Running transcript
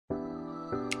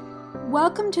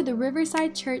Welcome to the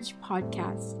Riverside Church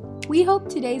podcast. We hope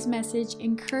today's message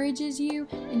encourages you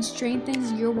and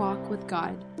strengthens your walk with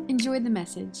God. Enjoy the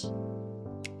message.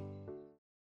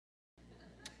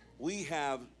 We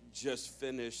have just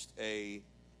finished a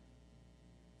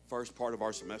first part of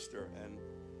our semester,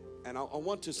 and I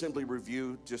want to simply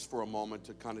review just for a moment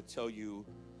to kind of tell you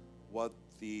what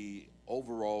the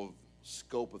overall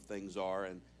scope of things are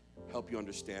and help you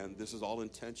understand this is all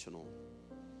intentional.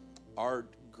 Our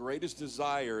greatest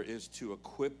desire is to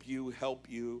equip you, help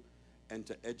you, and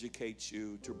to educate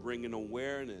you, to bring an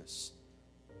awareness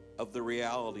of the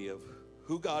reality of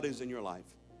who God is in your life,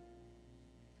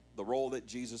 the role that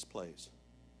Jesus plays,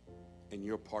 and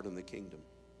your part in the kingdom.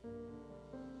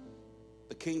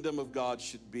 The kingdom of God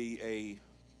should be a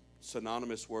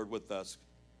synonymous word with us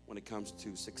when it comes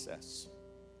to success.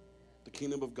 The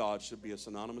kingdom of God should be a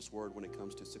synonymous word when it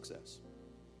comes to success.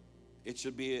 It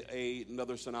should be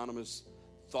another synonymous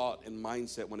thought and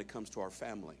mindset when it comes to our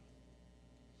family.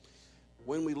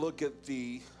 When we look at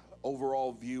the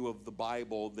overall view of the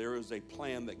Bible, there is a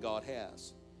plan that God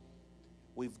has.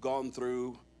 We've gone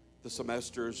through the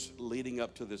semesters leading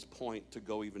up to this point to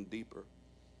go even deeper.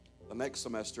 The next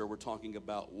semester, we're talking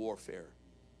about warfare.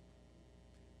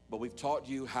 But we've taught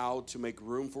you how to make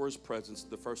room for His presence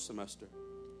the first semester.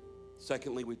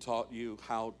 Secondly, we taught you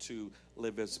how to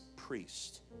live as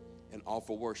priests and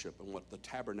offer worship and what the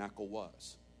tabernacle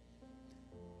was.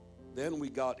 Then we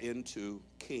got into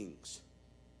kings,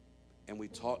 and we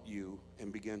taught you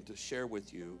and began to share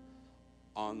with you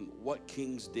on what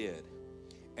kings did.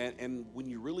 And when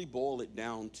you really boil it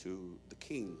down to the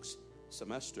kings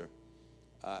semester,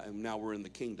 and now we're in the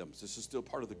kingdoms. This is still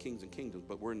part of the kings and kingdoms,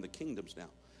 but we're in the kingdoms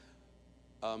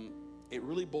now. It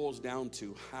really boils down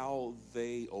to how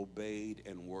they obeyed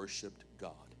and worshiped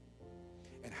God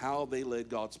and how they led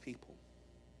God's people.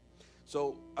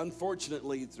 So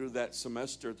unfortunately, through that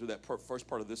semester, through that first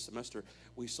part of this semester,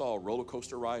 we saw a roller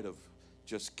coaster ride of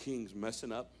just kings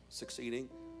messing up, succeeding,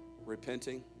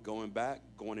 repenting, going back,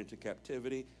 going into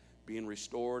captivity, being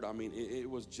restored. I mean, it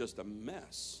was just a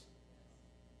mess.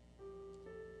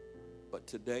 But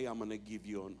today I'm going to give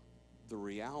you the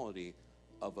reality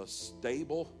of a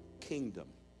stable kingdom,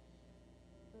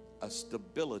 a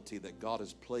stability that God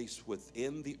has placed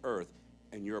within the earth,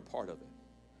 and you're a part of it.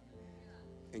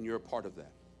 And you're a part of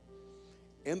that.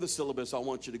 In the syllabus, I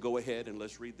want you to go ahead and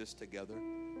let's read this together,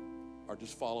 or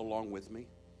just follow along with me.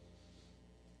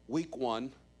 Week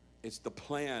 1, it's the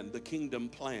plan, the kingdom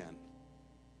plan.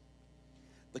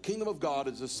 The kingdom of God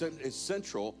is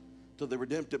central to the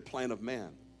redemptive plan of man.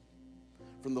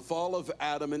 From the fall of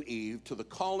Adam and Eve to the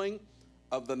calling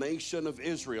of the nation of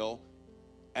Israel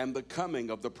and the coming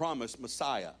of the promised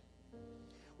Messiah.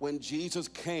 When Jesus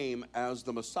came as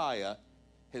the Messiah,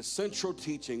 His central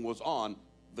teaching was on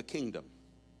the kingdom.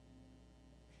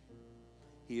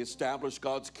 He established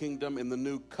God's kingdom in the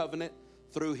new covenant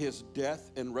through His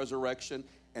death and resurrection,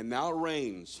 and now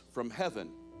reigns from heaven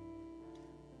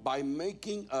by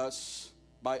us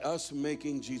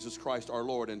making Jesus Christ our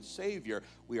Lord and Savior.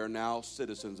 We are now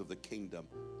citizens of the kingdom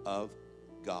of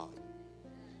God.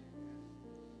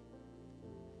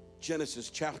 Genesis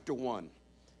chapter 1,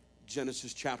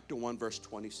 verse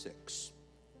 26.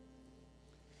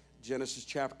 Genesis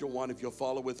chapter 1, if you'll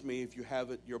follow with me, if you have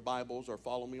it, your Bibles, or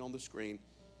follow me on the screen.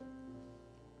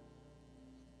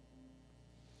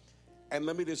 And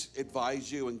let me just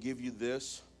advise you and give you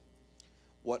this.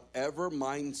 Whatever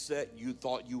mindset you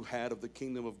thought you had of the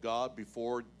kingdom of God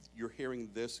before you're hearing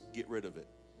this, get rid of it.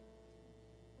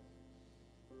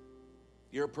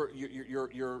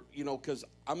 Because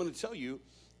I'm going to tell you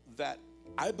that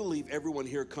I believe everyone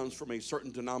here comes from a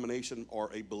certain denomination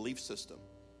or a belief system.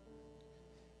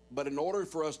 But in order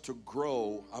for us to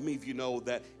grow, how many of you know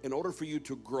that in order for you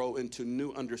to grow into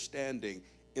new understanding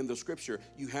in the scripture,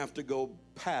 you have to go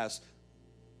past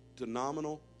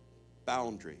denominational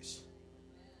boundaries.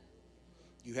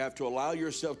 You have to allow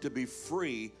yourself to be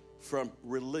free from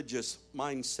religious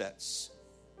mindsets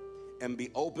and be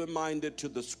open-minded to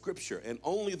the scripture and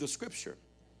only the scripture.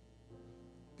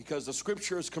 Because the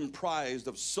scripture is comprised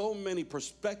of so many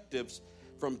perspectives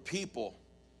from people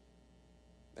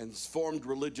and formed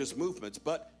religious movements.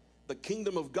 But the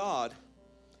kingdom of God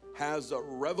has a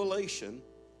revelation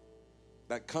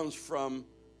that comes from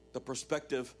the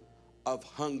perspective of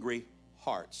hungry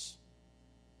hearts.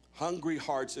 Hungry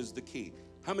hearts is the key.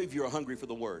 How many of you are hungry for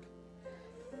the word?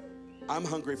 I'm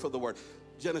hungry for the word.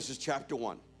 Genesis chapter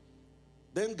 1.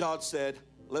 Then God said,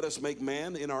 let us make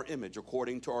man in our image,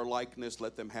 according to our likeness.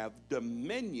 Let them have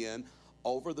dominion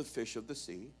over the fish of the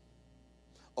sea,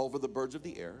 over the birds of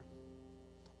the air,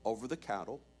 over the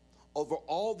cattle, over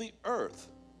all the earth,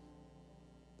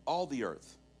 all the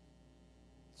earth.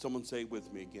 Someone say it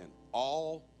with me again.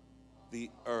 All the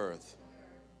earth,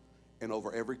 and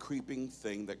over every creeping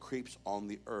thing that creeps on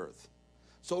the earth.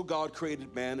 So God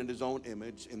created man in his own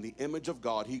image. In the image of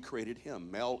God, he created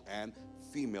him. Male and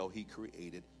female, he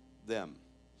created them.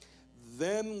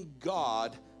 Then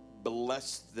God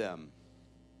blessed them.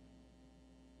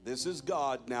 This is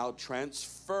God now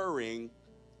transferring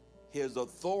his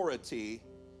authority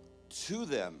to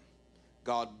them.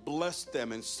 God blessed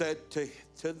them and said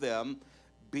to them,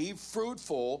 be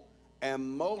fruitful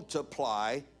and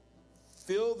multiply,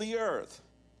 fill the earth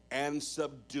and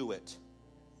subdue it.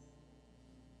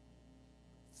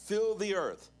 Fill the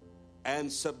earth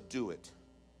and subdue it.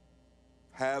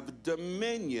 Have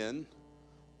dominion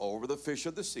over the fish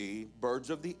of the sea, birds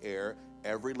of the air,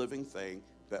 every living thing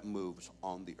that moves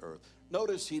on the earth.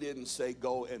 Notice he didn't say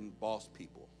go and boss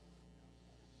people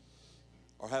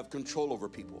or have control over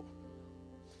people.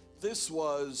 This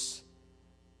was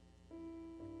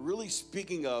really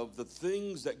speaking of the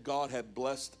things that God had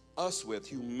blessed us with,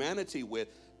 humanity with,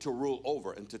 to rule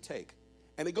over and to take.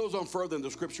 And it goes on further in the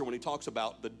scripture when he talks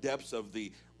about the depths of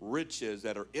the riches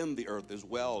that are in the earth as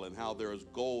well, and how there is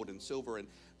gold and silver and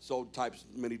so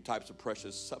many types of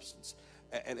precious substance.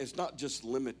 And it's not just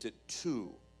limited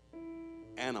to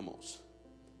animals.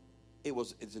 It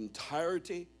was its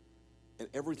entirety and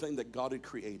everything that God had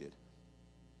created.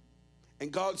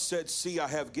 And God said, see, I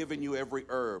have given you every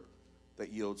herb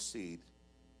that yields seed,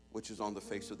 which is on the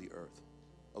face of the earth,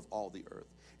 of all the earth.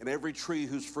 And every tree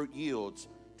whose fruit yields,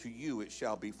 to you it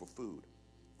shall be for food.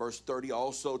 Verse 30,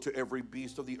 also to every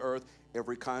beast of the earth,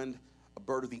 every kind of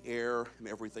bird of the air, and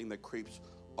everything that creeps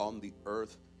on the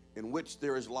earth, in which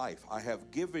there is life. I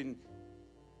have given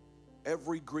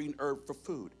every green herb for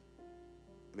food.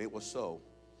 And it was so.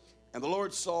 And the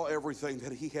Lord saw everything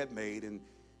that he had made, and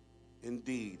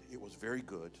indeed it was very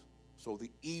good. So the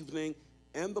evening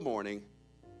and the morning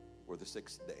were the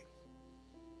sixth day.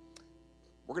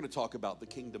 We're going to talk about the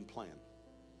kingdom plan.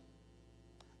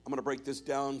 I'm going to break this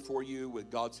down for you with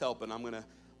God's help, and I'm going to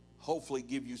hopefully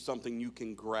give you something you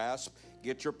can grasp.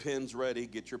 Get your pens ready,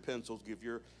 get your pencils, give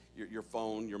your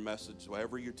phone, your message,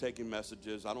 wherever you're taking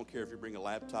messages. I don't care if you bring a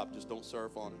laptop, just don't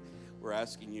surf on it. We're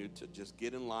asking you to just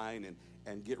get in line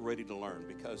and get ready to learn,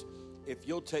 because if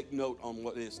you'll take note on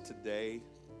what is today,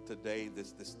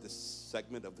 this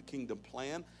segment of the kingdom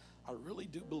plan, I really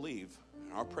do believe,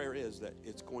 and our prayer is that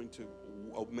it's going to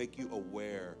make you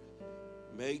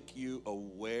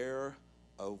aware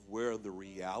of where the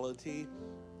reality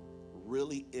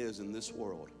really is in this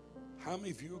world. How many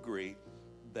of you agree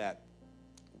that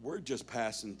we're just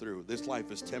passing through? This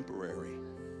life is temporary.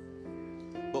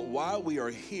 But while we are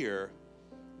here,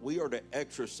 we are to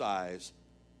exercise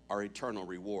our eternal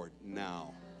reward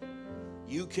now.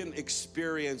 You can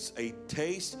experience a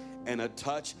taste and a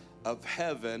touch of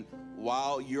heaven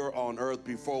while you're on earth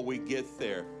before we get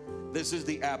there. This is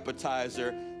the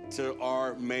appetizer to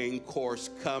our main course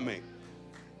coming.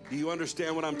 Do you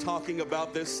understand what I'm talking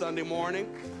about this Sunday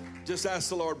morning? Just ask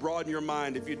the Lord, broaden your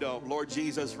mind if you don't. Lord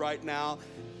Jesus, right now,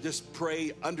 just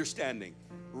pray understanding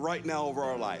right now over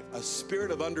our life. A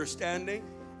spirit of understanding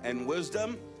and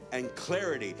wisdom and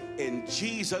clarity in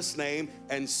Jesus' name.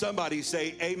 And somebody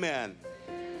say amen.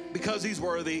 Because he's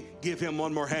worthy, give him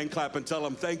one more hand clap and tell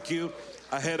him thank you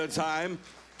ahead of time.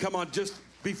 Come on, just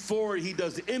before he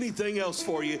does anything else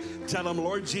for you, tell him,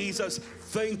 Lord Jesus,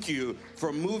 thank you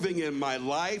for moving in my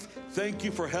life. Thank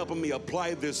you for helping me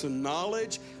apply this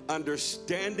knowledge,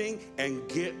 understanding, and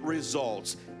get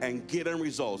results. And getting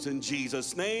results in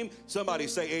Jesus' name. Somebody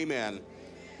say amen.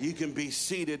 You can be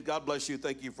seated. God bless you.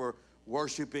 Thank you for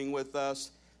worshiping with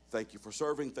us. Thank you for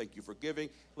serving. Thank you for giving.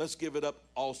 Let's give it up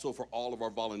also for all of our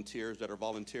volunteers that are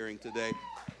volunteering today.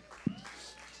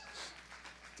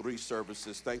 3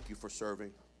 services. Thank you for serving.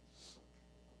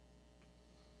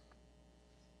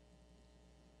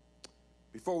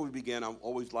 Before we begin, I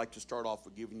always like to start off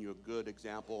with giving you a good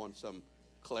example and some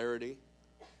clarity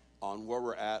on where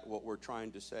we're at, what we're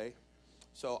trying to say.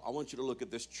 So I want you to look at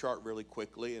this chart really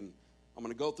quickly, and I'm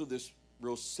going to go through this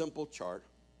real simple chart.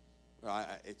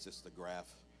 It's just the graph.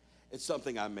 It's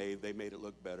something I made. They made it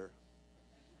look better.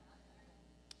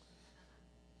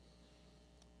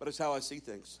 But it's how I see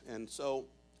things. And so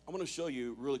I want to show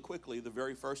you really quickly the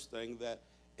very first thing that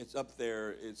it's up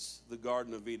there. It's the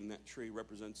Garden of Eden. That tree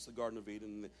represents the Garden of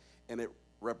Eden, and it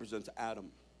represents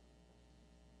Adam.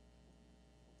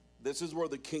 This is where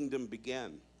the kingdom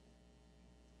began.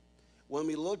 When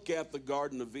we look at the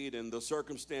Garden of Eden, the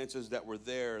circumstances that were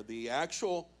there, the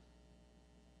actual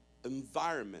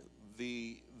environment,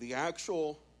 the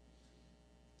actual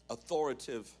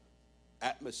authoritative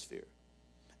atmosphere,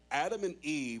 Adam and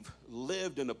Eve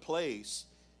lived in a place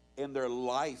in their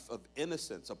life of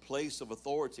innocence, a place of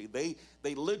authority.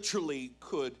 They literally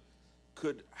could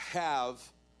have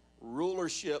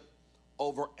rulership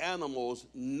over animals,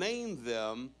 name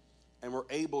them, and were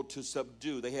able to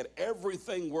subdue. They had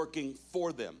everything working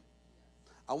for them.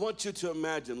 I want you to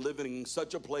imagine living in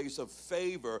such a place of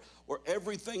favor where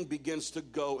everything begins to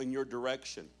go in your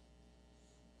direction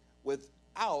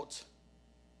without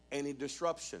any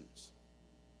disruptions.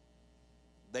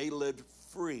 They lived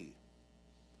free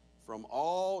from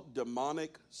all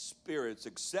demonic spirits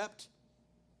except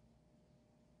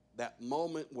that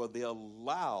moment where they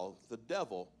allow the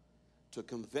devil to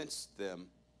convince them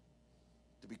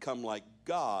to become like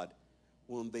God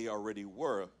when they already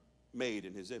were made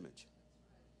in his image.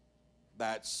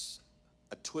 That's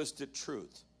a twisted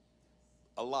truth,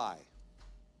 a lie.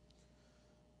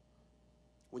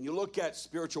 When you look at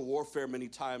spiritual warfare many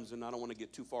times, and I don't want to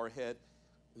get too far ahead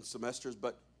in semesters,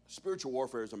 but spiritual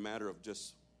warfare is a matter of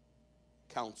just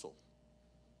counsel,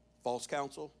 false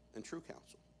counsel and true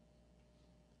counsel.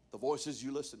 The voices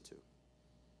you listen to,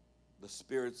 the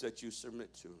spirits that you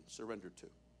submit to, surrender to.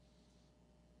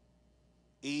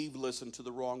 Eve listened to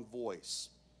the wrong voice.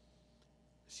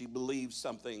 She believed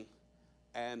something,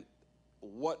 and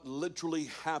what literally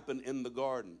happened in the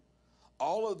garden.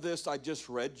 All of this I just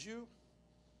read you,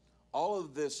 all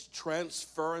of this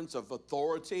transference of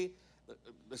authority,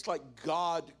 it's like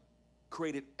God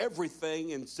created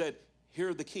everything and said, here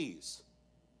are the keys.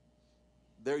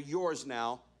 They're yours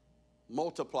now.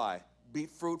 Multiply, be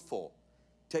fruitful,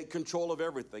 take control of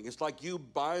everything. It's like you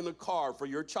buying a car for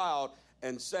your child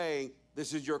and saying,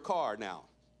 this is your car now.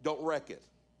 Don't wreck it.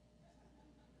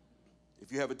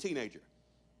 If you have a teenager,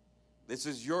 this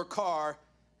is your car.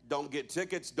 Don't get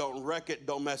tickets. Don't wreck it.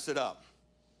 Don't mess it up.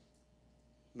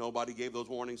 Nobody gave those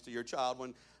warnings to your child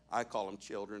when I call them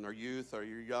children or youth or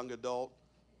your young adult.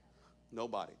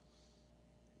 Nobody.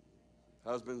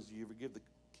 Husbands, do you ever give the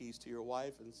keys to your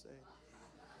wife and say,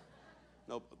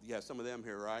 no, yeah, some of them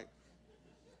here, right?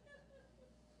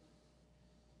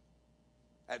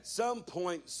 At some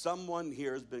point, someone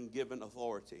here has been given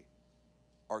authority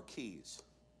or keys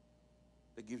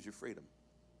that gives you freedom.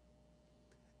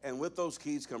 And with those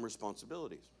keys come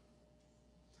responsibilities.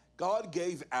 God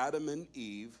gave Adam and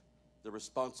Eve the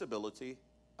responsibility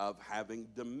of having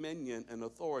dominion and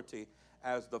authority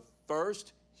as the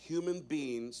first human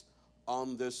beings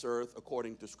on this earth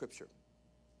according to Scripture.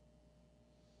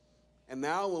 And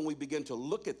now when we begin to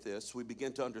look at this, we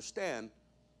begin to understand,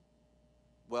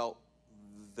 well,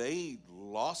 they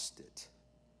lost it.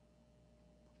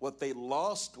 What they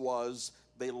lost was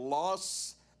they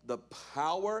lost the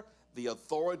power, the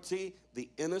authority, the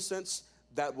innocence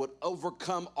that would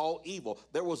overcome all evil.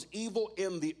 There was evil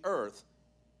in the earth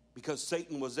because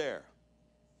Satan was there,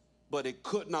 but it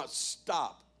could not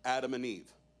stop Adam and Eve.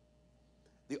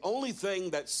 The only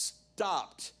thing that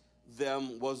stopped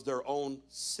them was their own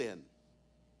sin.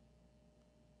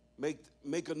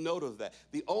 Make a note of that.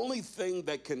 The only thing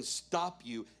that can stop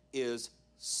you is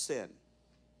sin.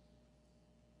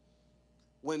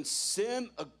 When sin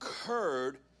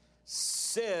occurred,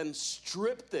 sin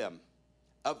stripped them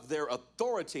of their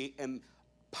authority and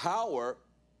power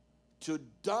to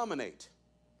dominate,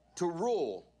 to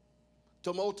rule,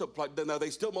 to multiply. Now, they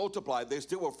still multiplied. They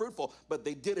still were fruitful, but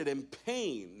they did it in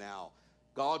pain now.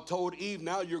 God told Eve,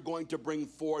 now you're going to bring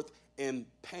forth in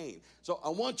pain. So I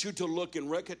want you to look and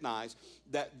recognize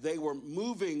that they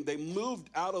moved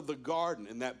out of the garden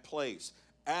in that place.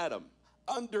 Adam,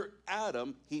 under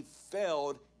Adam, he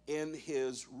failed in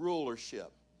his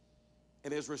rulership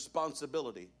and his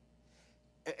responsibility.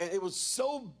 And it was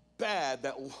so bad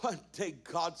that one day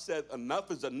God said, enough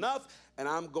is enough, and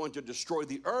I'm going to destroy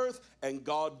the earth, and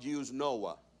God used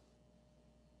Noah.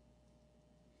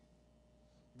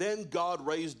 Then God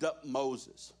raised up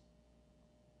Moses.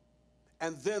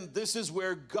 And then this is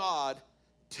where God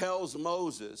tells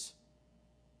Moses,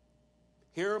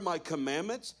 here are my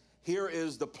commandments. Here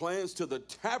is the plans to the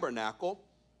tabernacle.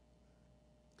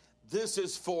 This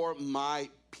is for my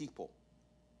people.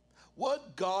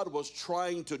 What God was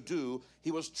trying to do, he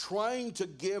was trying to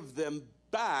give them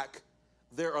back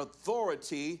their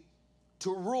authority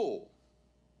to rule.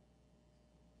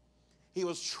 He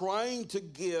was trying to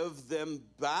give them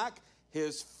back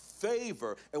his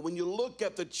favor. And when you look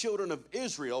at the children of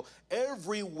Israel,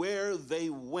 everywhere they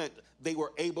went, they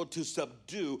were able to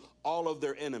subdue all of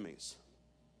their enemies.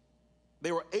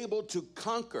 They were able to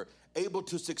conquer, able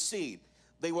to succeed.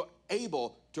 They were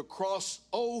able to cross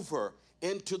over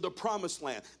into the promised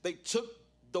land. They took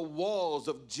the walls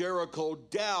of Jericho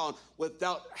down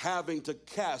without having to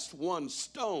cast one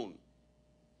stone.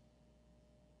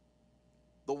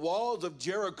 The walls of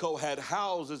Jericho had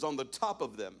houses on the top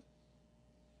of them.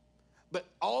 But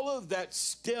all of that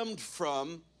stemmed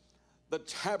from the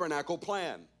tabernacle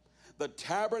plan. The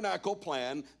tabernacle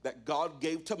plan that God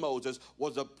gave to Moses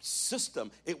was a system.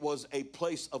 It was a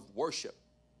place of worship.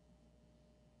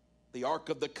 The Ark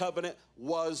of the Covenant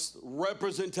was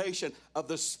representation of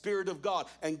the Spirit of God.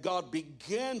 And God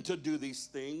began to do these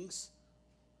things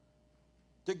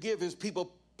to give his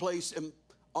people place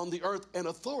on the earth and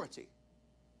authority.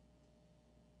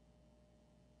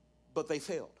 But they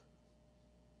failed.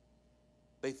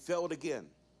 They failed again.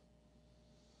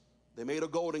 They made a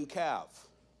golden calf.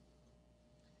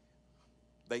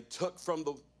 They took from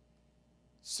the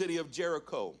city of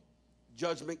Jericho.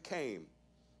 Judgment came.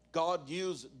 God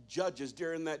used judges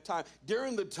during that time.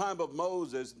 During the time of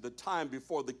Moses, the time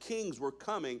before the kings were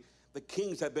coming, the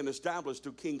kings had been established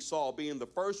through King Saul being the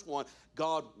first one.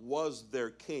 God was their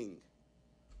king.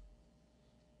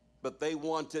 But they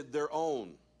wanted their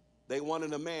own. They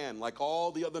wanted a man like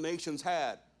all the other nations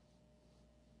had.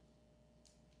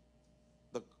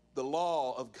 The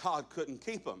law of God couldn't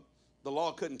keep them. The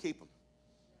law couldn't keep them.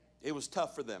 It was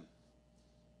tough for them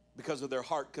because of their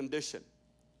heart condition.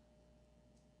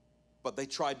 But they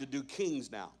tried to do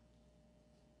kings now.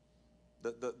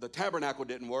 The tabernacle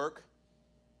didn't work.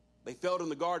 They failed in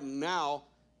the garden. Now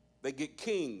they get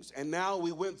kings. And now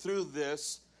we went through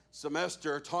this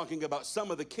semester talking about some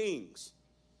of the kings.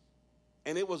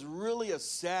 And it was really a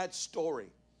sad story.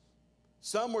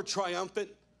 Some were triumphant.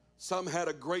 Some had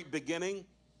a great beginning.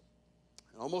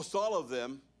 And almost all of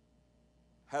them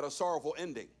had a sorrowful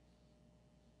ending.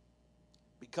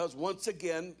 Because once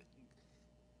again,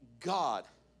 God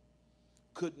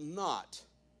could not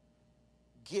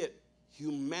get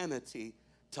humanity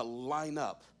to line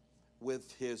up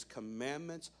with his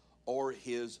commandments or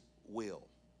his will.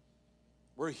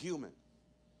 We're human.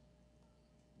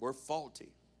 We're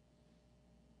faulty.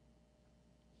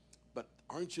 But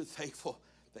aren't you thankful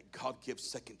that God gives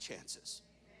second chances?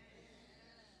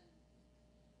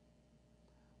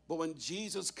 But when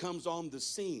Jesus comes on the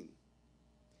scene,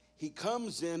 he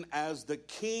comes in as the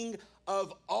king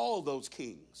of all those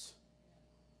kings.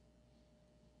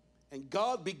 And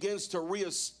God begins to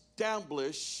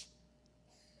reestablish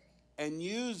and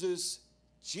uses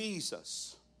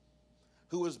Jesus,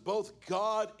 who is both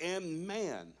God and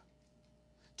man,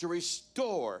 to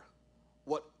restore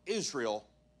what Israel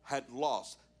had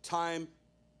lost time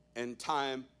and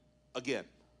time again.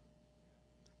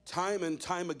 Time and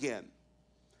time again.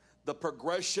 The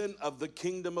progression of the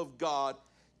kingdom of God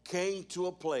came to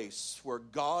a place where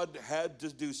God had to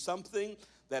do something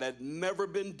that had never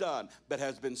been done, but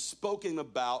has been spoken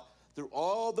about through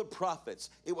all the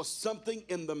prophets. It was something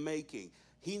in the making.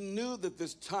 He knew that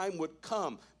this time would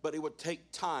come, but it would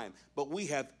take time. But we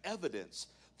have evidence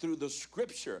through the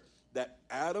scripture that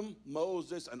Adam,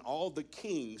 Moses, and all the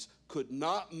kings could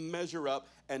not measure up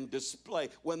and display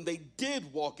when they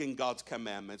did walk in God's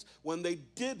commandments, when they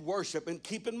did worship. And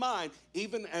keep in mind,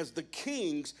 even as the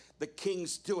kings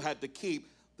still had to keep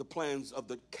the plans of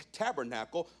the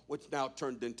tabernacle, which now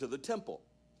turned into the temple.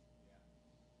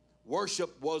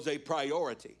 Worship was a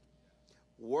priority.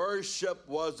 Worship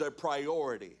was a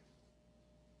priority.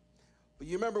 But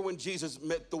you remember when Jesus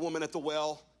met the woman at the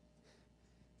well?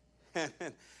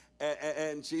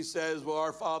 And she says, well,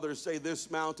 our fathers say this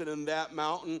mountain and that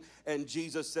mountain. And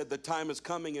Jesus said, the time is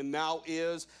coming and now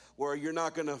is where you're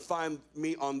not going to find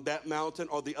me on that mountain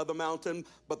or the other mountain.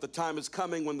 But the time is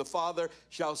coming when the Father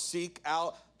shall seek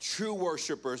out true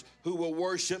worshipers who will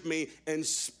worship me in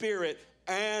spirit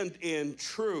and in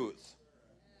truth.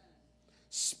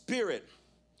 Spirit,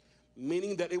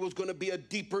 meaning that it was going to be a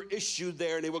deeper issue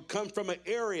there, and it would come from an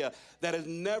area that has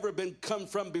never been come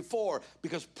from before,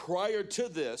 because prior to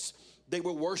this, they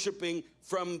were worshiping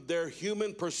from their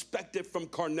human perspective, from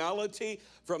carnality,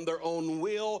 from their own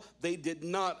will. They did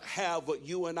not have what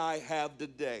you and I have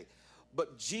today.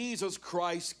 But Jesus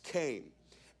Christ came,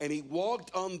 and he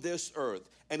walked on this earth,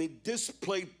 and he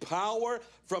displayed power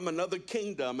from another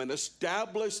kingdom and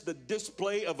established the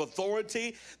display of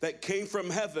authority that came from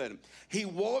heaven. He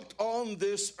walked on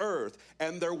this earth,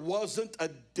 and there wasn't a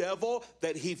devil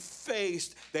that he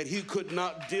faced that he could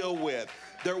not deal with.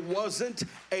 There wasn't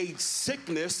a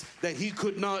sickness that he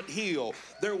could not heal.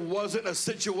 There wasn't a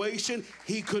situation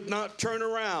he could not turn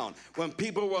around. When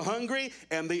people were hungry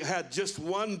and they had just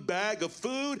one bag of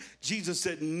food, Jesus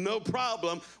said, no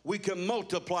problem. We can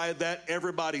multiply that.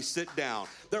 Everybody sit down.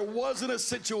 There wasn't a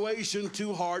situation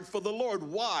too hard for the Lord.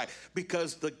 Why?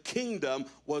 Because the kingdom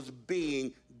was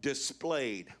being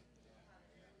displayed.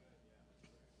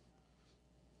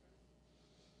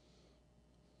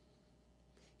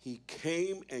 He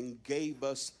came and gave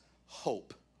us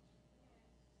hope.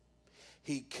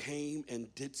 He came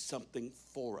and did something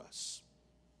for us.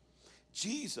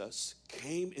 Jesus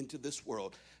came into this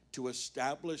world to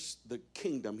establish the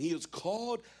kingdom. He is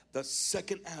called the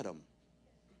second Adam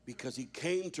because he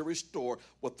came to restore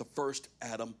what the first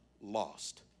Adam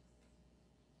lost.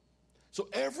 So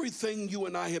everything you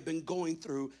and I have been going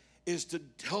through is to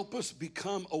help us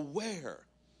become aware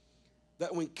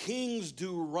that when kings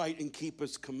do right and keep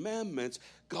his commandments,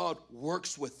 God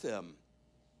works with them.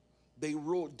 They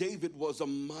ruled. David was a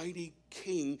mighty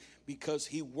king because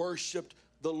he worshiped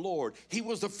the Lord. He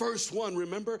was the first one,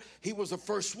 remember? He was the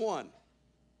first one.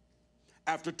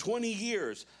 After 20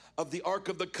 years of the Ark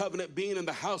of the Covenant being in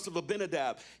the house of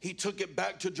Abinadab, he took it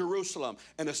back to Jerusalem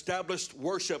and established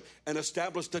worship and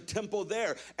established a temple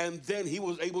there. And then he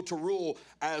was able to rule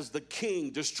as the king,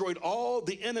 destroyed all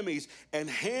the enemies, and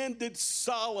handed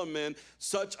Solomon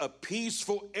such a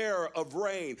peaceful era of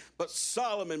reign. But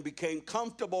Solomon became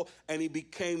comfortable and he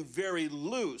became very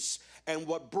loose. And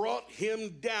what brought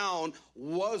him down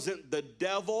wasn't the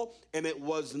devil, and it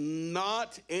was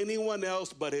not anyone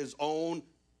else but his own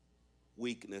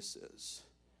weaknesses.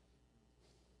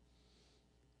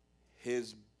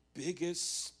 His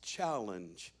biggest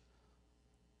challenge,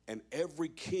 and every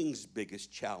king's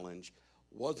biggest challenge,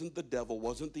 wasn't the devil,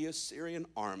 wasn't the Assyrian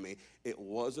army, it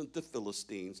wasn't the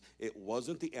Philistines, it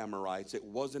wasn't the Amorites, it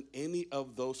wasn't any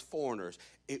of those foreigners,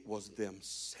 it was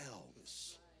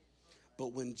themselves.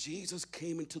 But when Jesus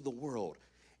came into the world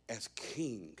as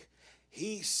king,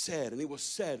 he said, and it was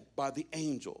said by the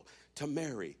angel to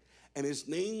Mary, and his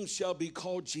name shall be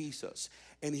called Jesus,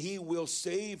 and he will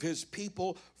save his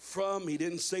people from, he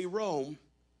didn't say Rome,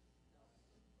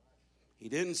 he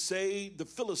didn't say the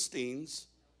Philistines,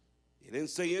 he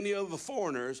didn't say any of the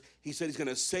foreigners. He said he's going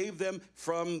to save them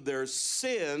from their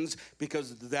sins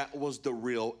because that was the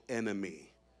real enemy.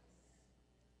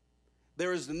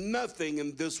 There is nothing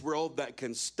in this world that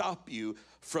can stop you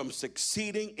from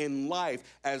succeeding in life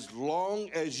as long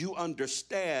as you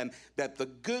understand that the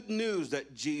good news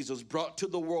that Jesus brought to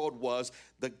the world was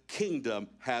the kingdom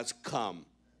has come.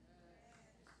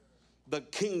 The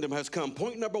kingdom has come.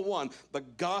 Point number one, the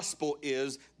gospel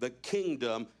is the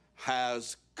kingdom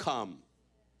has come.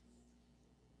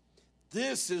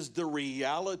 This is the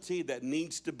reality that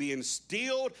needs to be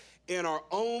instilled in our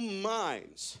own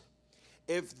minds.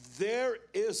 If there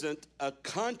isn't a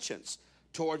conscience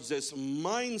towards this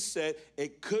mindset,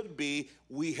 it could be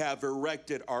we have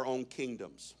erected our own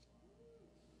kingdoms.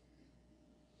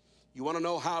 You want to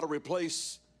know how to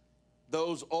replace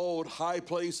those old high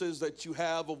places that you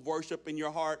have of worship in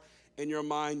your heart, in your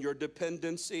mind, your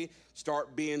dependency?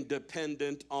 Start being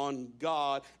dependent on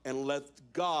God and let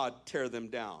God tear them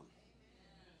down.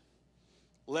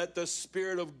 Let the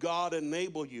Spirit of God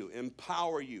enable you,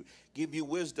 empower you, give you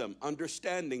wisdom,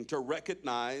 understanding to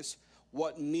recognize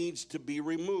what needs to be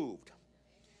removed.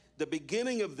 The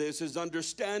beginning of this is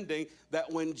understanding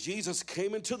that when Jesus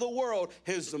came into the world,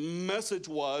 his message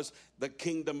was the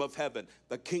kingdom of heaven,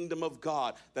 the kingdom of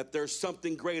God, that there's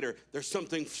something greater, there's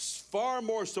something far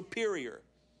more superior.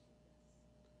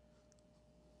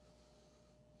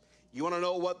 You want to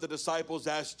know what the disciples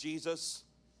asked Jesus?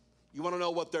 You want to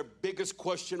know what their biggest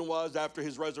question was after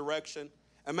his resurrection?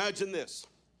 Imagine this.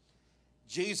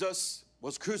 Jesus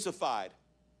was crucified,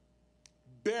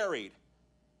 buried,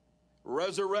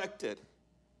 resurrected,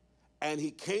 and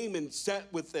he came and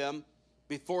sat with them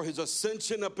before his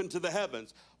ascension up into the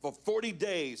heavens for 40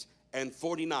 days and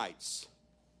 40 nights.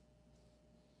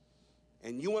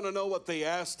 And you want to know what they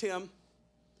asked him?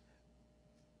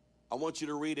 I want you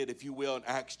to read it, if you will, in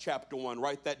Acts chapter 1.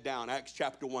 Write that down, Acts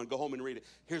chapter 1. Go home and read it.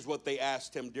 Here's what they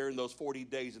asked him during those 40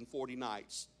 days and 40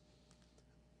 nights.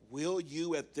 Will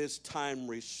you at this time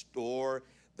restore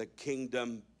the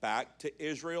kingdom back to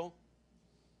Israel?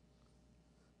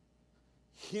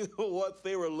 You know what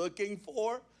they were looking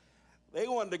for? They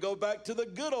wanted to go back to the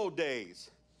good old days.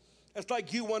 It's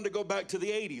like you wanted to go back to the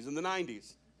 80s and the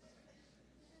 90s.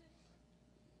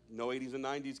 No 80s and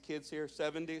 90s kids here?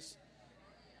 70s?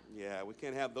 Yeah, we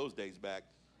can't have those days back.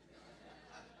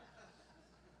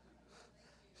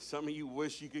 Some of you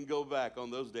wish you can go back on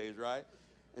those days, right?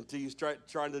 Until you start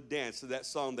trying to dance to that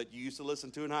song that you used to listen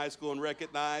to in high school and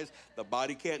recognize. The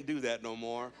body can't do that no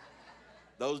more.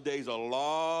 Those days are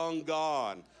long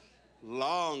gone.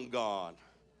 Long gone.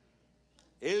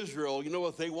 Israel, you know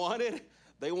what they wanted?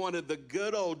 They wanted the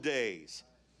good old days.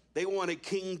 They wanted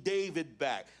King David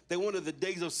back. They wanted the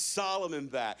days of Solomon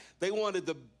back. They wanted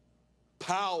the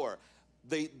power,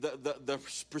 the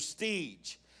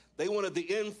prestige. They wanted the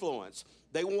influence.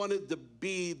 They wanted to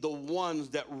be the ones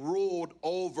that ruled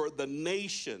over the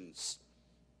nations.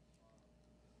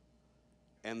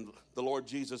 And the Lord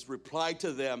Jesus replied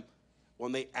to them,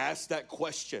 when they asked that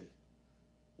question,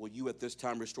 will you at this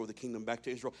time restore the kingdom back to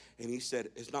Israel? And he said,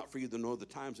 it's not for you to know the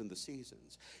times and the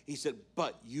seasons. He said,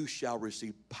 but you shall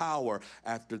receive power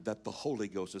after that the Holy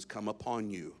Ghost has come upon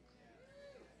you.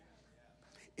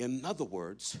 In other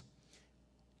words,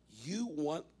 you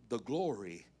want the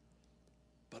glory,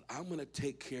 but I'm going to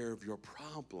take care of your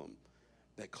problem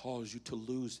that caused you to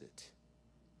lose it.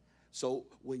 So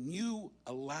when you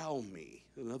allow me,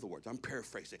 in other words, I'm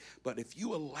paraphrasing, but if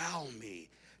you allow me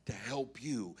to help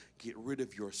you get rid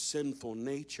of your sinful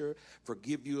nature,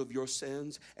 forgive you of your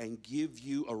sins, and give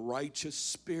you a righteous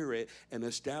spirit, and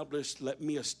let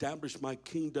me establish my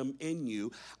kingdom in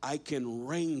you, I can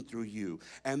reign through you.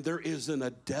 And there isn't a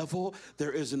devil,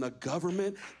 there isn't a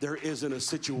government, there isn't a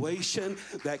situation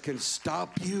that can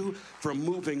stop you from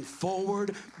moving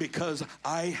forward, because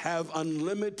I have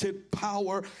unlimited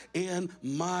power in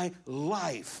my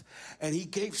life. And he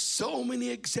gave so many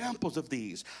examples of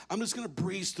these. I'm just going to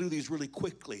breeze through these really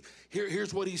quickly.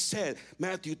 Here's what he said,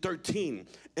 Matthew 13.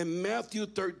 In Matthew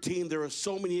 13, there are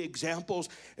so many examples.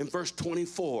 In verse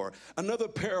 24, another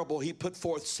parable he put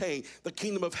forth, saying, the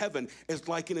kingdom of heaven is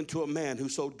likened unto a man who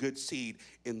sowed good seed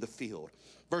in the field.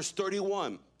 Verse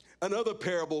 31, another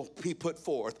parable he put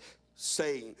forth,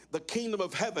 saying, the kingdom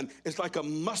of heaven is like a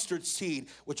mustard seed,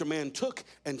 which a man took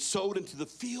and sowed into the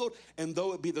field. And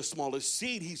though it be the smallest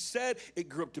seed, he said, it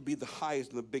grew up to be the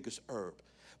highest and the biggest herb.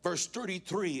 Verse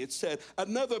 33, it said,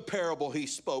 another parable he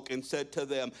spoke and said to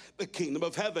them, the kingdom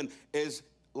of heaven is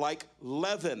like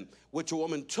leaven, which a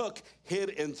woman took, hid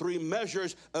in 3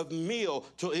 measures of meal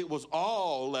till it was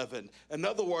all leavened. In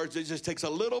other words, it just takes a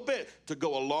little bit to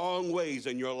go a long ways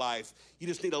in your life. You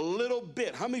just need a little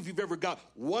bit. How many of you have ever got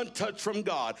one touch from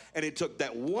God, and it took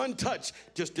that one touch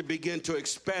just to begin to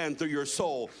expand through your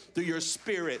soul, through your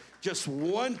spirit? Just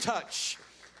one touch.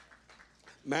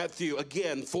 Matthew,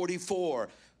 again, 44.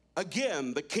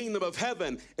 Again, the kingdom of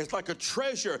heaven is like a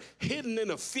treasure hidden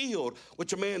in a field,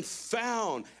 which a man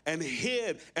found and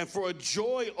hid, and for a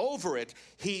joy over it,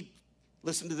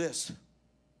 listen to this,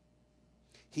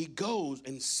 he goes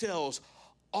and sells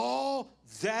all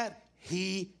that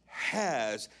he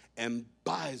has and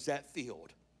buys that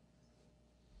field.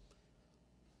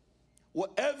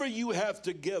 Whatever you have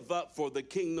to give up for the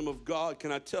kingdom of God,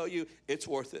 can I tell you, it's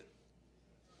worth it.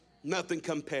 Nothing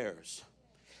compares.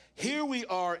 Here we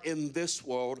are in this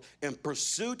world in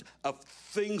pursuit of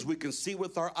things we can see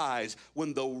with our eyes,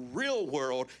 when the real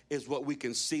world is what we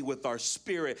can see with our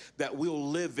spirit, that we'll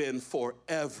live in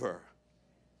forever.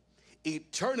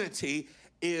 Eternity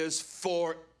is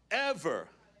forever.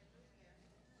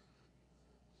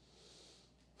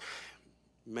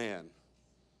 Man,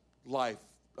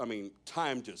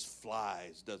 time just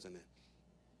flies, doesn't it?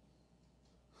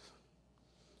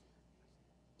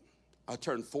 I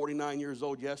turned 49 years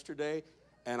old yesterday,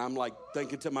 and I'm like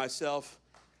thinking to myself,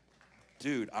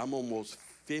 dude, I'm almost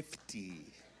 50.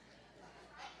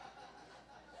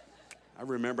 I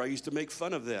remember I used to make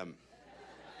fun of them.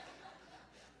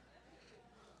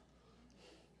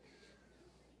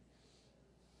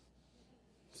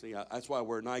 See, that's why I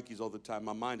wear Nikes all the time.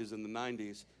 My mind is in the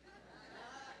 90s.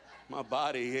 My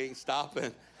body ain't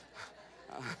stopping.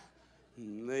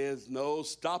 There's no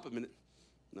stopping it.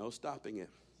 No stopping it.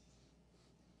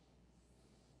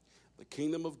 The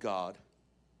kingdom of God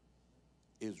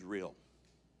is real.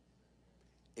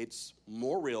 It's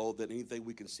more real than anything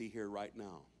we can see here right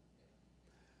now.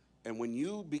 And when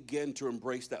you begin to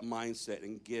embrace that mindset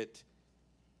and get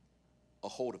a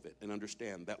hold of it and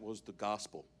understand that was the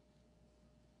gospel.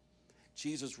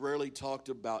 Jesus rarely talked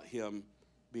about him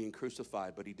being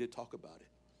crucified, but he did talk about it.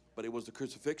 But it was the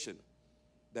crucifixion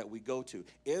that we go to.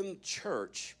 In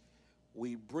church,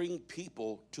 we bring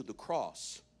people to the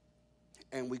cross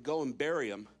and we go and bury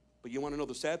them. But you want to know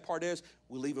the sad part is,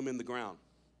 we leave them in the ground.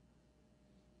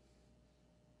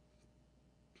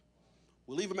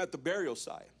 We leave them at the burial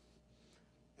site,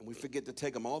 and we forget to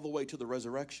take them all the way to the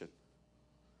resurrection.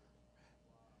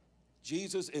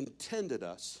 Jesus intended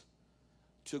us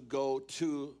to go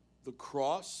to the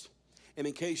cross. And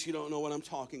in case you don't know what I'm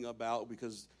talking about,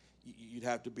 because you'd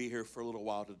have to be here for a little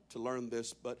while to learn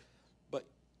this, but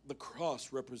the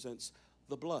cross represents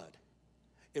the blood.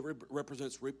 It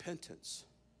represents repentance.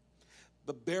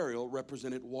 The burial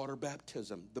represented water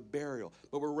baptism, the burial.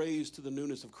 But we're raised to the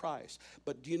newness of Christ.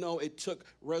 But do you know it took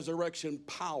resurrection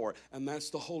power, and that's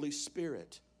the Holy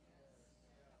Spirit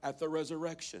at the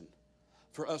resurrection,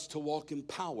 for us to walk in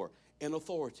power and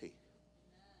authority.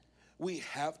 We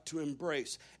have to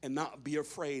embrace and not be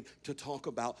afraid to talk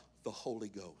about the Holy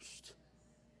Ghost.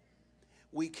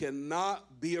 We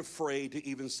cannot be afraid to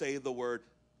even say the word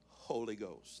Holy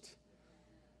Ghost.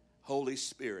 Holy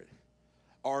Spirit.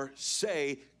 or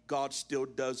say God still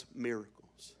does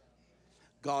miracles.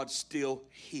 God still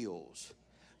heals.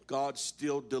 God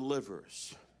still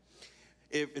delivers.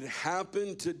 If it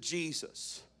happened to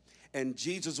Jesus and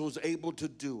Jesus was able to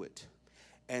do it,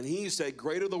 and he said,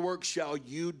 greater the work shall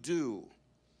you do,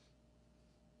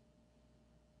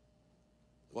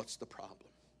 what's the problem?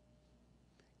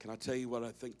 Can I tell you what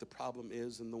I think the problem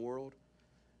is in the world?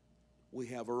 We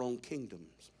have our own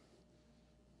kingdoms.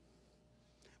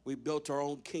 We built our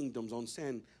own kingdoms on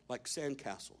sand, like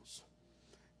sandcastles.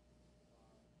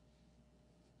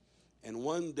 And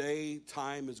one day,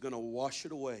 time is going to wash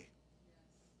it away.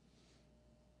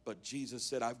 But Jesus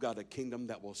said, I've got a kingdom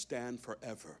that will stand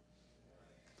forever.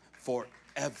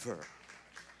 Forever.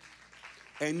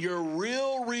 And your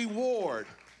real reward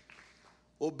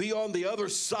will be on the other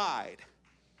side.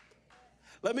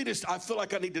 I feel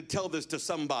like I need to tell this to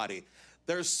somebody.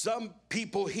 There's some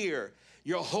people here,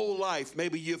 your whole life,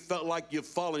 maybe you felt like you've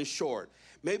fallen short.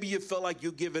 Maybe you felt like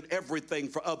you've given everything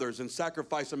for others and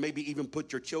sacrificed, or maybe even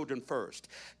put your children first.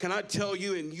 Can I tell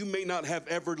you, and you may not have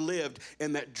ever lived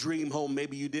in that dream home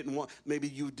maybe you didn't want, maybe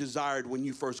you desired when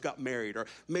you first got married, or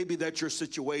maybe that's your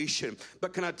situation.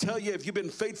 But can I tell you, if you've been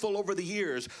faithful over the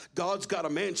years, God's got a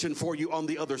mansion for you on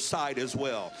the other side as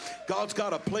well. God's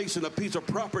got a place and a piece of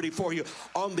property for you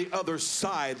on the other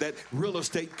side that real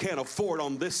estate can't afford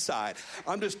on this side.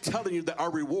 I'm just telling you that our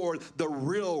reward, the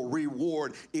real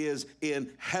reward, is in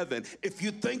heaven. If you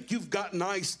think you've got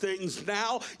nice things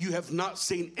now, you have not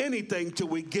seen anything till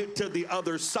we get to the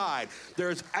other side.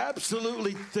 There's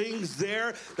absolutely things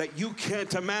there that you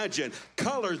can't imagine.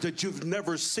 Colors that you've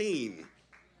never seen.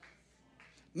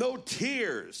 No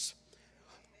tears,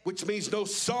 which means no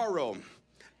sorrow.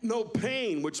 No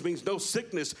pain, which means no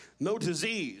sickness, no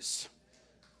disease.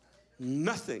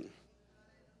 Nothing.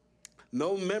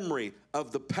 No memory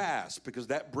of the past, because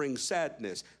that brings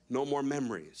sadness. No more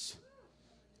memories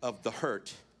of the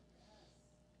hurt.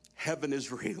 Heaven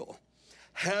is real.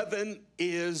 Heaven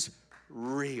is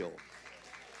real.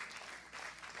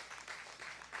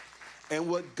 And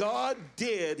what God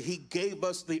did, he gave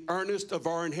us the earnest of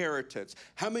our inheritance.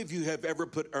 How many of you have ever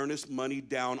put earnest money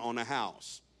down on a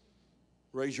house?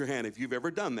 Raise your hand if you've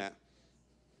ever done that.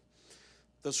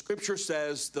 The scripture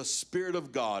says the Spirit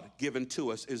of God given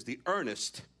to us is the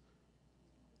earnest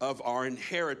of our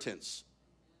inheritance.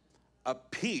 A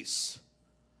piece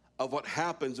of what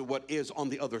happens and what is on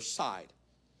the other side.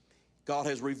 God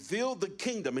has revealed the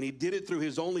kingdom, and he did it through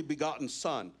his only begotten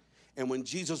Son. And when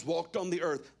Jesus walked on the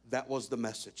earth, that was the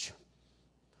message.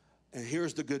 And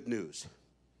here's the good news.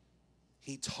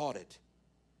 He taught it.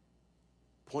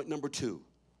 Point number 2,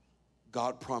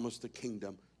 God promised the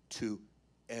kingdom to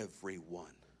everyone.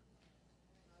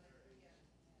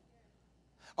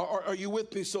 Are you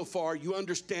with me so far? You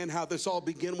understand how this all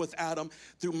began with Adam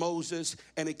through Moses,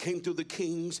 and it came through the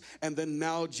kings, and then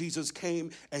now Jesus came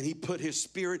and he put his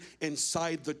Spirit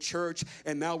inside the church,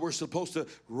 and now we're supposed to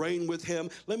reign with him.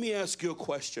 Let me ask you a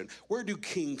question. Where do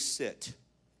kings sit?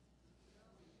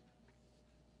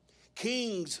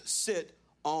 Kings sit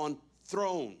on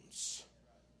thrones.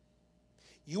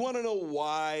 You want to know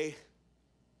why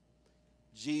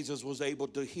Jesus was able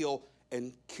to heal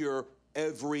and cure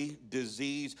every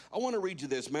disease? I want to read you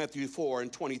this, Matthew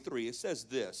 4:23. It says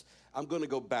this. I'm going to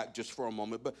go back just for a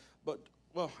moment, but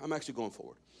I'm actually going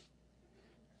forward.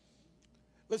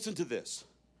 Listen to this.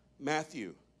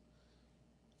 Matthew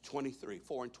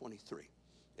 4:23.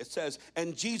 It says,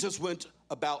 and Jesus went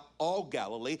about all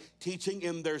Galilee, teaching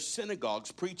in their synagogues,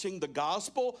 preaching the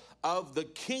gospel of the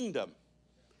kingdom.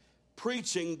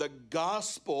 Preaching the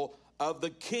gospel of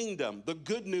the kingdom, the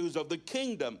good news of the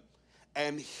kingdom,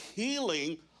 and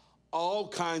healing all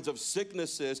kinds of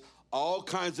sicknesses, all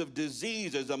kinds of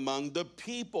diseases among the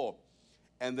people.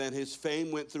 And then his fame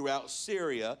went throughout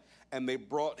Syria, and they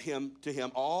brought to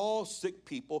him all sick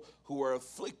people who were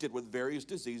afflicted with various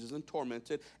diseases and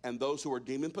tormented, and those who were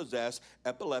demon-possessed,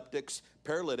 epileptics,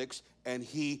 paralytics, and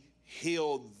he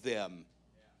healed them.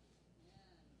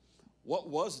 What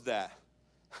was that?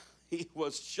 He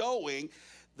was showing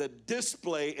the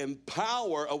display and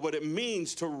power of what it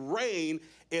means to reign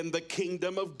in the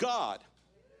kingdom of God.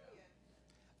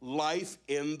 Life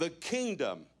in the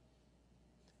kingdom.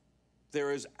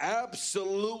 There is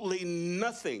absolutely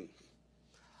nothing.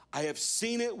 I have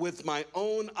seen it with my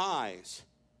own eyes.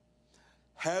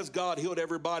 Has God healed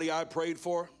everybody I prayed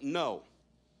for? No.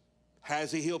 Has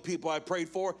he healed people I prayed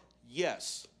for?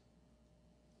 Yes.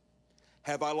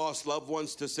 Have I lost loved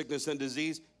ones to sickness and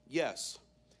disease? Yes.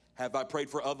 Have I prayed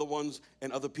for other ones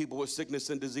and other people with sickness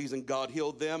and disease and God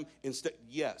healed them instead?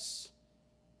 Yes.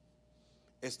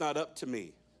 It's not up to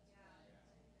me.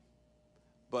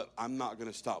 But I'm not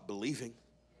going to stop believing.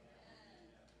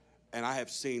 And I have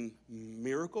seen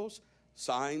miracles,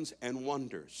 signs, and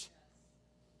wonders.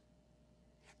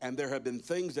 And there have been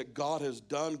things that God has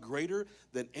done greater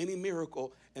than any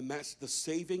miracle, and that's the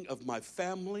saving of my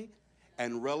family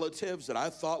and relatives that I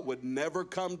thought would never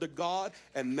come to God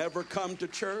and never come to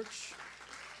church.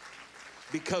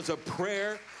 Because of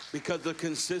prayer, because of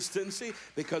consistency,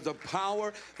 because of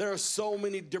power. There are so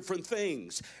many different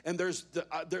things. And there's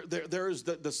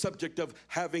the subject of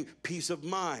having peace of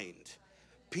mind,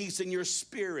 peace in your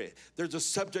spirit. There's a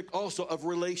subject also of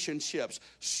relationships,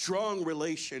 strong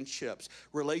relationships,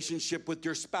 relationship with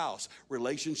your spouse,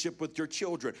 relationship with your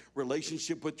children,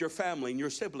 relationship with your family and your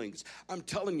siblings. I'm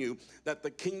telling you that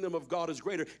the kingdom of God is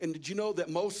greater. And did you know that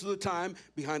most of the time,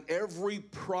 behind every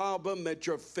problem that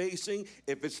you're facing,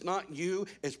 if it's not you,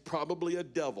 it's probably a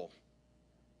devil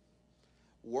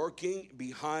working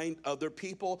behind other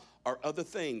people or other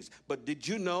things. But did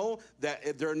you know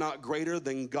that they're not greater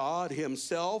than God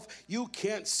himself? You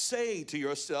can't say to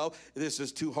yourself, this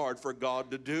is too hard for God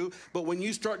to do. But when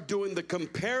you start doing the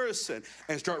comparison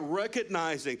and start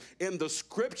recognizing in the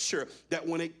scripture that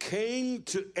when it came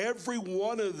to every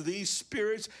one of these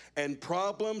spirits and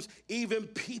problems, even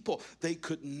people, they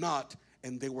could not,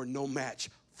 and they were no match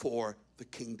for the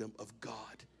kingdom of God.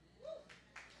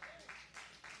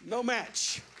 No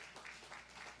match.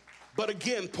 But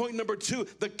again, point number 2,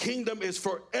 the kingdom is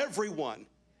for everyone.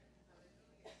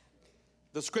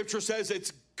 The scripture says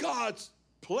it's God's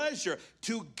pleasure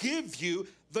to give you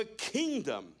the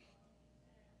kingdom.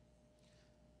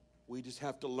 We just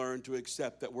have to learn to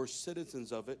accept that we're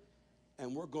citizens of it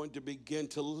and we're going to begin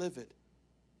to live it.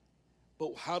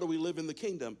 But how do we live in the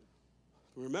kingdom?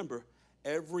 Remember,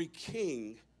 every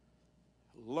king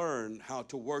learned how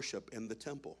to worship in the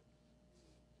temple.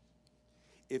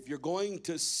 If you're going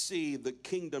to see the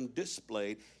kingdom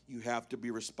displayed, you have to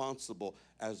be responsible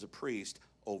as a priest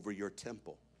over your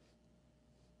temple.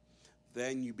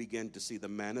 Then you begin to see the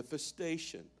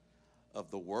manifestation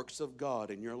of the works of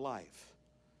God in your life.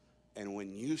 And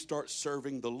when you start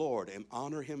serving the Lord and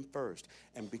honor him first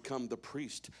and become the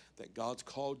priest that God's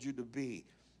called you to be,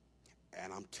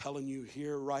 and I'm telling you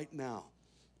here right now,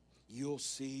 you'll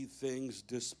see things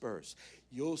disperse.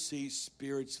 You'll see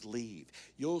spirits leave.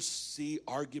 You'll see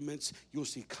arguments. You'll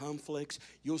see conflicts.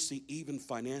 You'll see even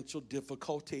financial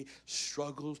difficulty,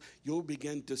 struggles. You'll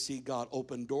begin to see God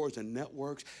open doors and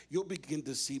networks. You'll begin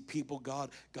to see people, God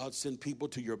send people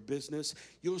to your business.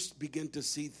 You'll begin to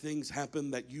see things happen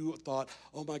that you thought,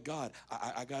 oh my God,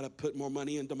 I got to put more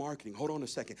money into marketing. Hold on a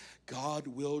second. God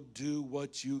will do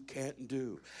what you can't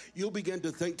do. You'll begin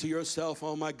to think to yourself,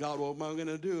 oh my God, what am I going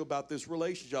to do about this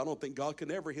relationship? I don't think God can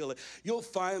ever heal it. You'll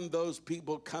find those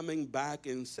people coming back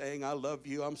and saying, I love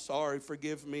you, I'm sorry,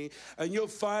 forgive me. And you'll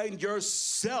find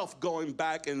yourself going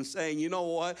back and saying, you know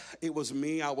what? It was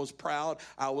me, I was proud,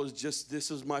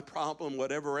 this is my problem,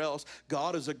 whatever else.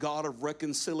 God is a God of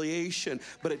reconciliation,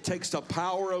 but it takes the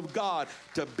power of God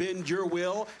to bend your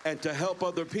will and to help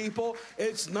other people.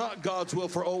 It's not God's will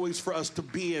for us to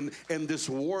be in this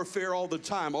warfare all the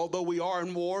time. Although we are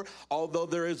in war, although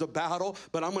there is a battle,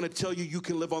 but I'm going to tell you, you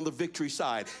can live on the victory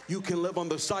side. You can live on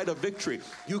the side of victory.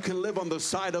 You can live on the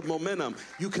side of momentum.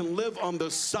 You can live on the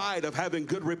side of having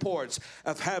good reports,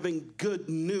 of having good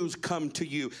news come to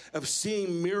you, of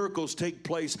seeing miracles take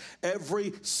place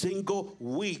every single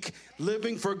week.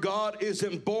 Living for God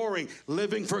isn't boring.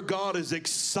 Living for God is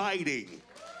exciting.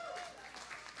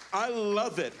 I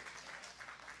love it.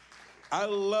 I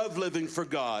love living for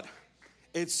God.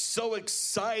 It's so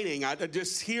exciting. I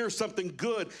just hear something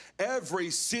good every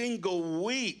single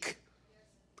week.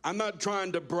 I'm not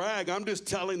trying to brag. I'm just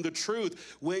telling the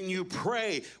truth. When you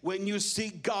pray, when you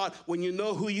seek God, when you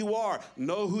know who you are,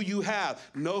 know who you have,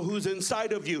 know who's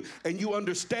inside of you, and you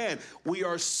understand we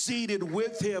are seated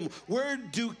with him. Where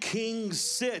do kings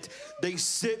sit? They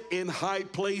sit in high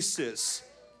places.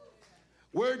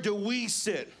 Where do we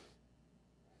sit?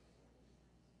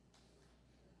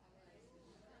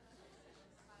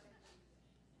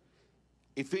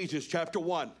 Ephesians chapter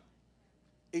 1.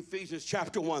 Ephesians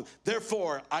chapter 1.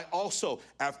 Therefore, I also,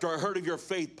 after I heard of your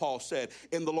faith, Paul said,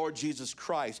 in the Lord Jesus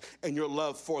Christ, and your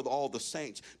love for all the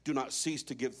saints, do not cease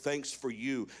to give thanks for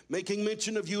you, making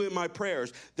mention of you in my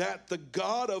prayers, that the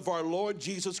God of our Lord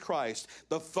Jesus Christ,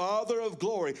 the Father of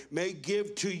glory, may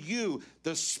give to you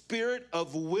the spirit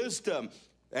of wisdom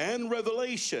and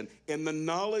revelation in the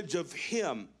knowledge of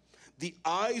him, the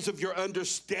eyes of your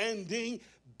understanding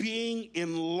being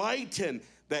enlightened,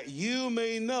 that you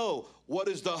may know what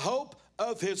is the hope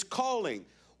of his calling,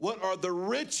 what are the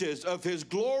riches of his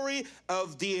glory,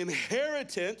 of the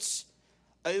inheritance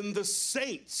in the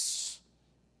saints,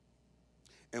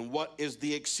 And what is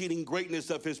the exceeding greatness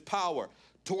of his power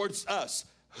towards us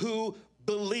who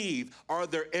believe? Are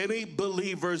there any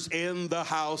believers in the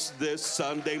house this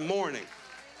Sunday morning?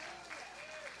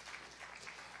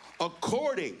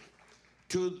 According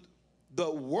to the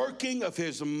working of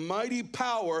his mighty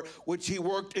power, which he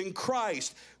worked in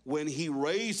Christ when he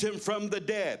raised him from the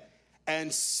dead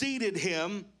and seated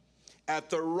him at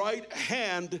the right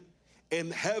hand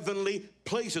in heavenly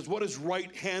places. What does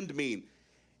right hand mean?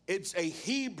 It's a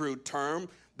Hebrew term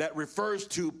that refers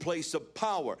to place of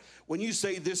power. When you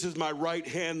say, this is my right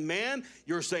hand man,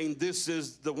 you're saying this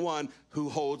is the one who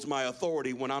holds my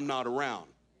authority when I'm not around.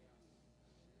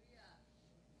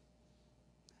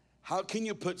 How can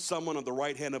you put someone on the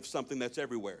right hand of something that's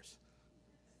everywhere?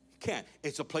 You can't.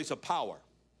 It's a place of power.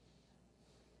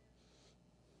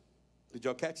 Did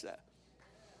y'all catch that?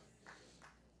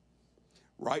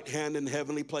 Right hand in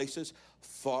heavenly places,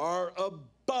 far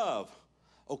above.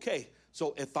 Okay,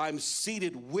 so if I'm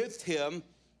seated with him,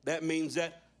 that means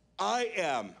that I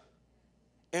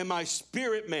am my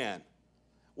spirit man.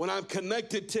 When I'm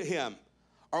connected to him,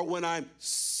 or when I'm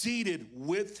seated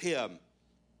with him.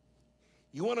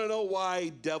 You want to know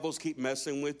why devils keep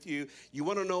messing with you? You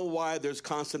want to know why there's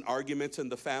constant arguments in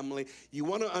the family? You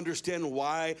want to understand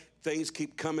why things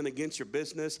keep coming against your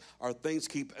business, or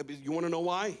you want to know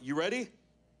why? You ready?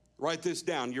 Write this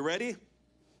down. You ready?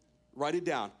 Write it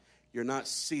down. You're not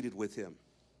seated with him.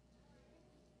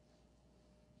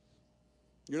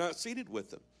 You're not seated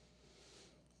with him.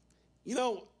 You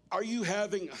know,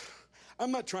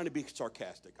 I'm not trying to be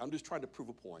sarcastic. I'm just trying to prove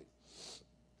a point.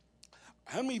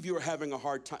 How many of you are having a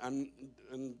hard time,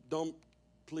 and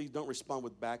please don't respond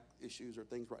with back issues or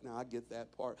things right now. I get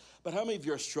that part. But how many of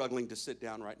you are struggling to sit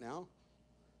down right now?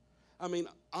 I mean,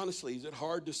 honestly, is it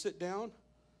hard to sit down?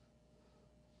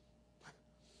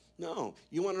 No.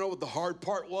 You want to know what the hard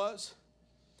part was?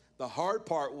 The hard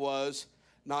part was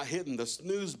not hitting the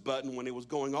snooze button when it was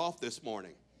going off this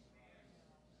morning.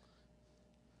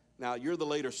 Now, you're the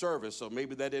later service, so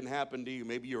maybe that didn't happen to you.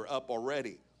 Maybe you're up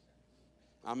already.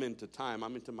 I'm into time.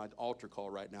 I'm into my altar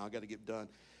call right now. I got to get done.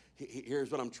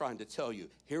 Here's what I'm trying to tell you.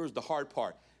 Here's the hard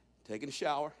part. Taking a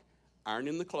shower,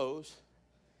 ironing the clothes,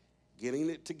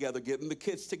 getting it together, getting the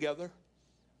kids together,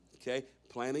 okay,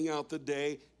 planning out the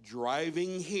day,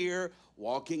 driving here,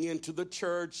 walking into the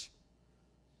church,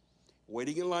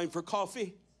 waiting in line for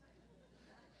coffee,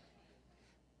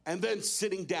 and then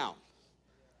sitting down.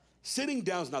 Sitting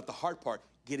down is not the hard part.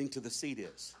 Getting to the seat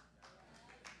is.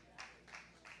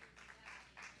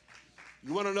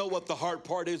 You want to know what the hard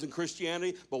part is in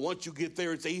Christianity? But once you get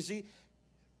there, it's easy.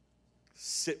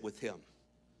 Sit with him.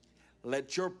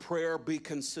 Let your prayer be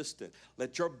consistent.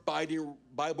 Let your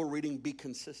Bible reading be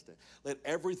consistent. Let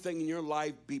everything in your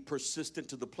life be persistent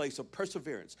to the place of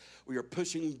perseverance, where you're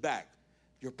pushing back.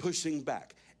 You're pushing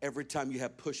back. Every time you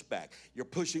have pushback, you're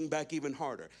pushing back even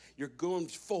harder. You're going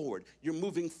forward. You're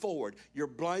moving forward. You're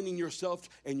blinding yourself,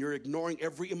 and you're ignoring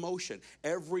every emotion,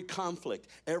 every conflict,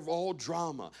 all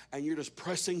drama, and you're just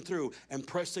pressing through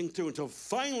until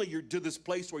finally you're to this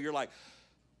place where you're like,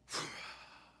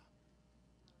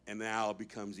 and now it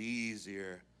becomes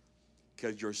easier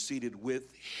because you're seated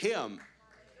with him.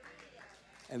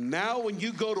 And now when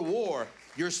you go to war,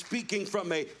 you're speaking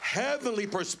from a heavenly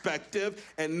perspective,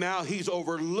 and now he's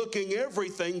overlooking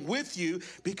everything with you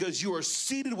because you are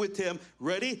seated with him.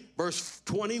 Ready? Verse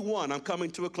 21. I'm coming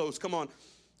to a close. Come on,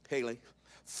 Haley.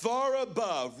 Far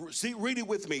above. See, read it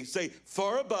with me. Say,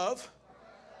 far above.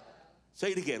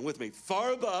 Say it again with me.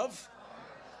 Far above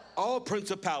all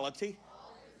principality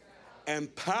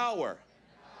and power.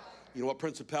 You know what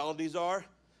principalities are?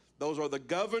 Those are the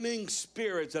governing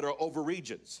spirits that are over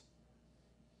regions.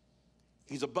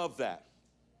 He's above that.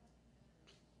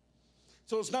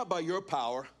 So it's not by your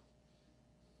power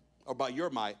or by your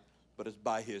might, but it's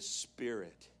by his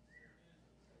spirit.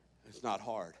 It's not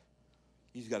hard.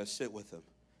 You just got to sit with him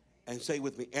and say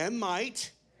with me, and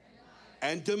might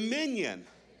and dominion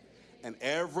and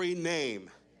every name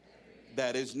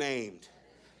that is named,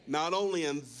 not only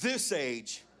in this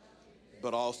age,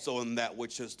 but also in that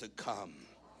which is to come.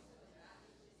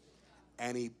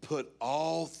 And he put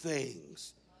all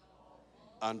things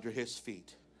under his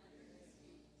feet.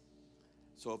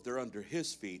 So if they're under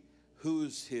his feet,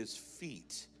 who's his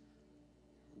feet?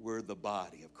 We're the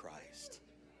body of Christ.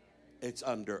 It's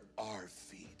under our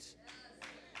feet.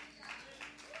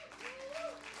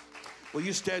 Will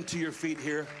you stand to your feet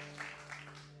here?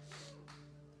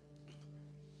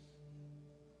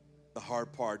 The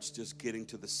hard part's just getting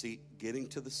to the seat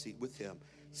with him,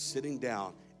 sitting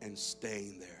down and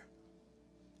staying there.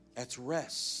 That's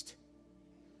rest.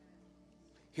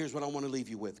 Here's what I want to leave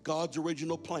you with. God's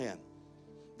original plan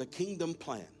The kingdom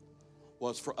plan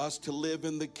was for us to live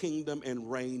in the kingdom and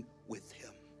reign with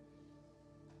him.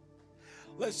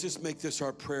 Let's just make this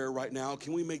our prayer right now.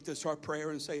 Can we make this our prayer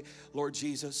and say, Lord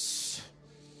Jesus,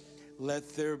 let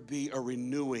there be a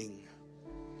renewing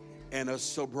and a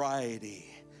sobriety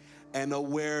and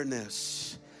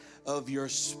awareness of your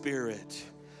spirit,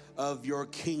 of your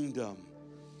kingdom.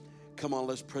 Come on,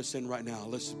 let's press in right now.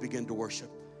 Let's begin to worship.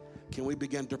 Can we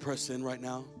begin to press in right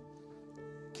now?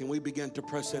 Can we begin to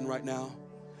press in right now?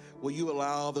 Will you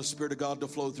allow the Spirit of God to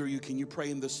flow through you? Can you pray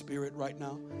in the Spirit right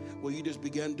now? Will you just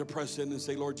begin to press in and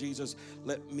say, Lord Jesus,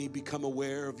 let me become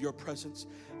aware of your presence.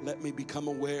 Let me become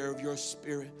aware of your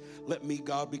Spirit. Let me,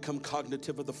 God, become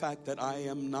cognitive of the fact that I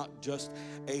am not just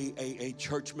a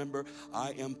church member.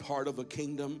 I am part of a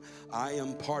kingdom. I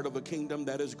am part of a kingdom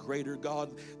that is greater, God,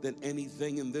 than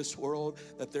anything in this world.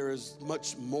 That there is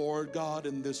much more, God,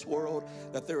 in this world.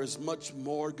 That there is much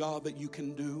more, God, that you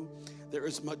can do. There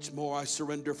is much more. I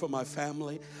surrender for my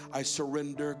family. I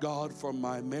surrender, God, for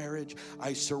my marriage.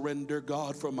 I surrender,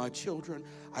 God, for my children.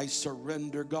 I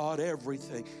surrender, God,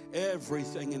 everything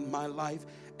in my life,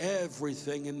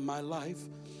 everything in my life.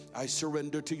 I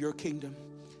surrender to your kingdom.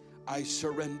 I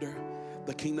surrender.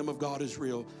 The kingdom of God is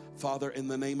real. Father, in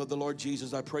the name of the Lord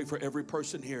Jesus, I pray for every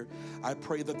person here. I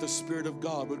pray that the Spirit of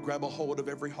God would grab a hold of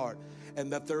every heart and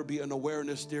that there be an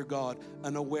awareness, dear God,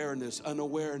 an awareness, dear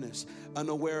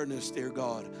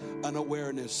God, an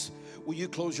awareness. Will you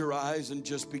close your eyes and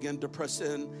just begin to press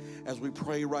in as we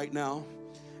pray right now?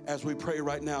 As we pray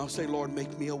right now, say, Lord,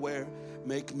 make me aware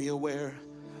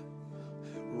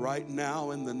right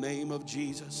now in the name of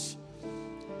Jesus.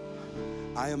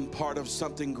 I am part of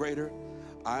something greater.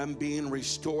 I am being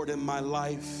restored in my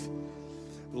life.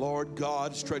 Lord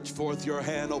God, stretch forth your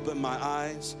hand. Open my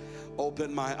eyes.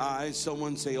 Open my eyes.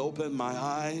 Someone say, open my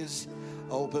eyes.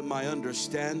 Open my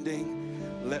understanding.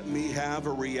 Let me have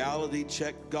a reality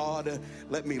check, God.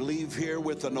 Let me leave here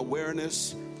with an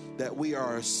awareness that we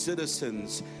are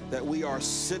citizens,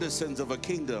 of a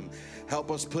kingdom.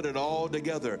 Help us put it all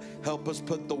together. Help us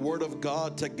put the Word of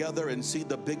God together and see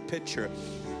the big picture.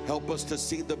 Help us to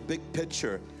see the big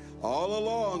picture. All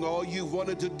along, all you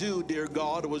wanted to do, dear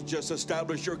God, was just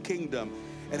establish your kingdom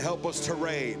and help us to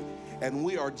reign. And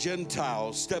we are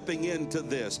Gentiles stepping into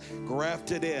this,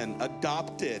 grafted in,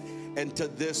 adopted into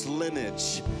this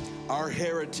lineage. Our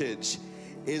heritage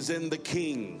is in the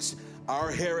kings. Our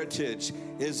heritage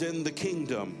is in the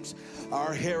kingdoms.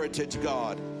 Our heritage,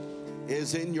 God,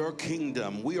 is in your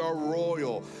kingdom. We are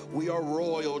royal. We are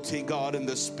royalty, God, in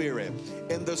the Spirit.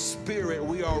 In the Spirit,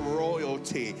 we are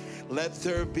royalty. Let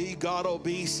there be, God,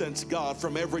 obeisance, God,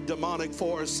 from every demonic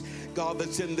force, God,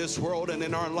 that's in this world and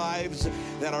in our lives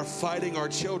that are fighting our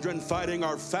children, fighting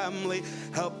our family.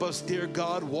 Help us, dear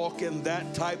God, walk in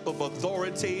that type of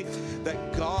authority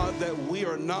that, God, that we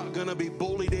are not going to be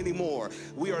bullied anymore.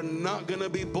 We are not going to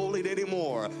be bullied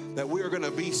anymore. That we are going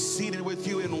to be seated with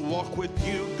you and walk with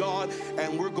you, God,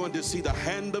 and we're going to see the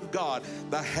hand of God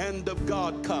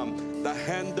come, the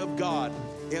hand of God,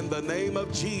 in the name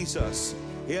of Jesus.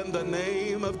 In the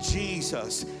name of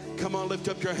Jesus. Come on, lift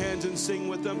up your hands and sing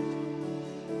with them.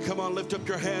 Come on, lift up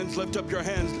your hands, lift up your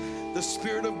hands. The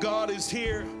Spirit of God is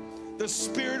here. The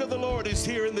Spirit of the Lord is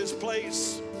here in this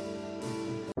place.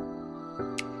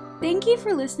 Thank you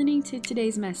for listening to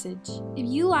today's message. If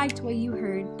you liked what you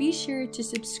heard, be sure to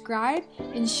subscribe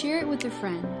and share it with a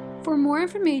friend. For more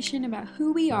information about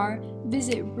who we are,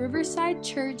 visit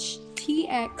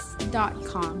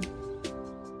riversidechurchtx.com.